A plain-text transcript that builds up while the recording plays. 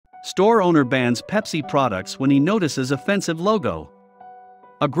Store owner bans Pepsi products when he notices offensive logo.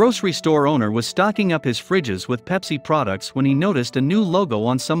 A grocery store owner was stocking up his fridges with Pepsi products when he noticed a new logo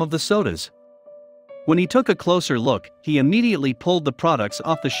on some of the sodas. When he took a closer look, he immediately pulled the products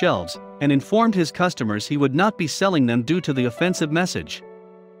off the shelves and informed his customers he would not be selling them due to the offensive message.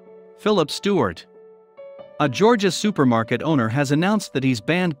 Philip Stewart. A Georgia supermarket owner has announced that he's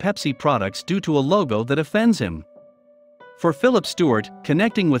banned Pepsi products due to a logo that offends him. For Philip Stewart,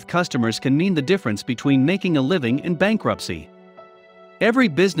 connecting with customers can mean the difference between making a living and bankruptcy. Every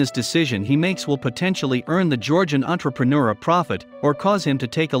business decision he makes will potentially earn the Georgian entrepreneur a profit or cause him to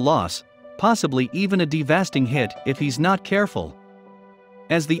take a loss, possibly even a devastating hit if he's not careful.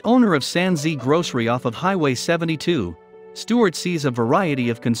 As the owner of Sanzi Grocery off of Highway 72, Stewart sees a variety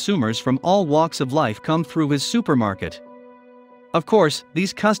of consumers from all walks of life come through his supermarket. Of course,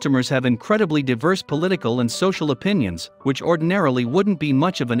 these customers have incredibly diverse political and social opinions, which ordinarily wouldn't be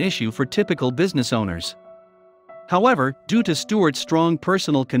much of an issue for typical business owners. However, due to Stewart's strong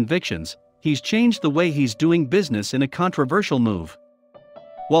personal convictions, he's changed the way he's doing business in a controversial move.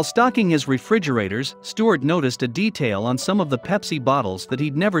 While stocking his refrigerators, Stewart noticed a detail on some of the Pepsi bottles that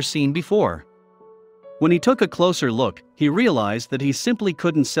he'd never seen before. When he took a closer look, he realized that he simply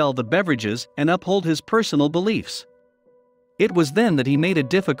couldn't sell the beverages and uphold his personal beliefs. It was then that he made a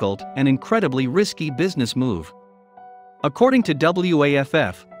difficult and incredibly risky business move. According to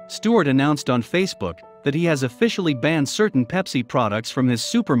WAFF, Stewart announced on Facebook that he has officially banned certain Pepsi products from his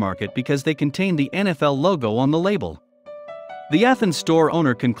supermarket because they contain the NFL logo on the label. The Athens store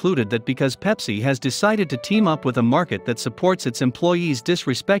owner concluded that because Pepsi has decided to team up with a market that supports its employees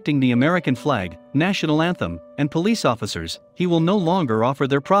disrespecting the American flag, national anthem, and police officers, he will no longer offer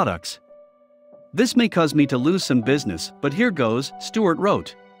their products. "This may cause me to lose some business, but here goes," Stewart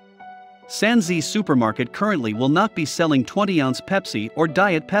wrote. Sanzi Supermarket currently will not be selling 20-ounce Pepsi or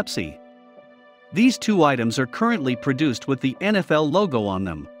Diet Pepsi. These two items are currently produced with the NFL logo on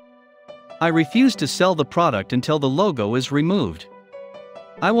them. I refuse to sell the product until the logo is removed.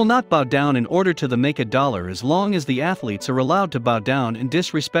 I will not bow down in order to make a dollar as long as the athletes are allowed to bow down and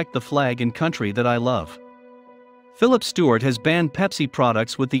disrespect the flag and country that I love. Philip Stewart has banned Pepsi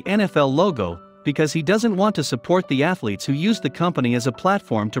products with the NFL logo because he doesn't want to support the athletes who use the company as a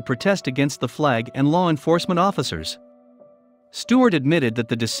platform to protest against the flag and law enforcement officers. Stewart admitted that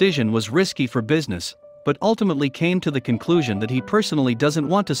the decision was risky for business, but ultimately came to the conclusion that he personally doesn't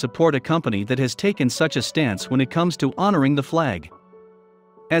want to support a company that has taken such a stance when it comes to honoring the flag.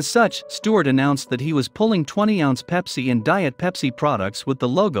 As such, Stewart announced that he was pulling 20-ounce Pepsi and Diet Pepsi products with the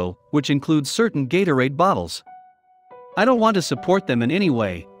logo, which includes certain Gatorade bottles. "I don't want to support them in any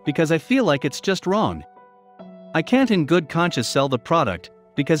way, because I feel like it's just wrong. I can't in good conscience sell the product,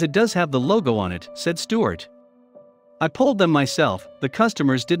 because it does have the logo on it," said Stewart. "I pulled them myself, the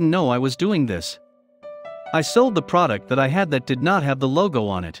customers didn't know I was doing this. I sold the product that I had that did not have the logo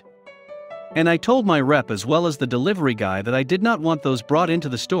on it. And I told my rep as well as the delivery guy that I did not want those brought into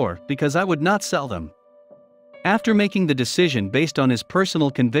the store because I would not sell them." After making the decision based on his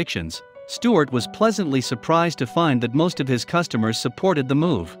personal convictions, Stewart was pleasantly surprised to find that most of his customers supported the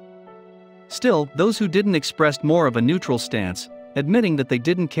move. Still, those who didn't expressed more of a neutral stance, admitting that they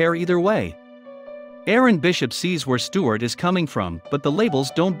didn't care either way. Aaron Bishop sees where Stewart is coming from, but the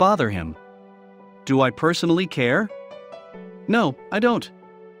labels don't bother him. "Do I personally care? No, I don't.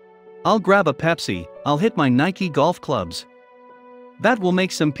 I'll grab a Pepsi, I'll hit my Nike golf clubs. That will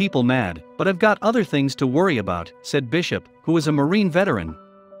make some people mad, but I've got other things to worry about," said Bishop, who is a Marine veteran.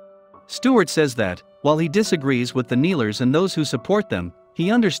 Stewart says that, while he disagrees with the kneelers and those who support them,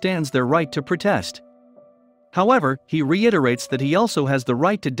 he understands their right to protest. However, he reiterates that he also has the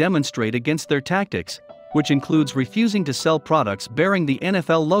right to demonstrate against their tactics, which includes refusing to sell products bearing the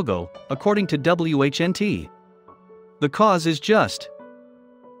NFL logo, according to WHNT. "The cause is just.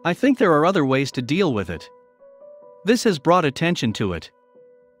 I think there are other ways to deal with it. This has brought attention to it.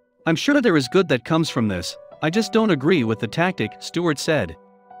 I'm sure there is good that comes from this, I just don't agree with the tactic," Stewart said.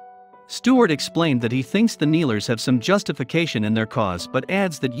 Stewart explained that he thinks the kneelers have some justification in their cause but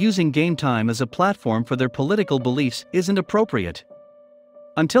adds that using game time as a platform for their political beliefs isn't appropriate.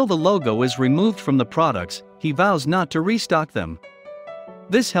 Until the logo is removed from the products, he vows not to restock them.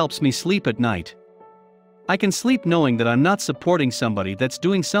 "This helps me sleep at night. I can sleep knowing that I'm not supporting somebody that's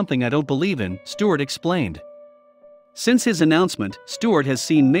doing something I don't believe in," Stewart explained. Since his announcement, Stewart has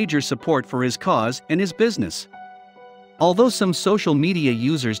seen major support for his cause and his business. Although some social media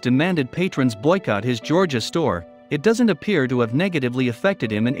users demanded patrons boycott his Georgia store, it doesn't appear to have negatively affected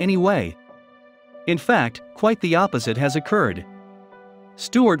him in any way. In fact, quite the opposite has occurred.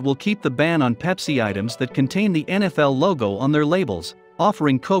 Stewart will keep the ban on Pepsi items that contain the NFL logo on their labels,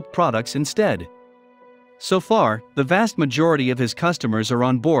 offering Coke products instead. So far, the vast majority of his customers are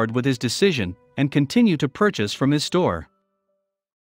on board with his decision and continue to purchase from his store.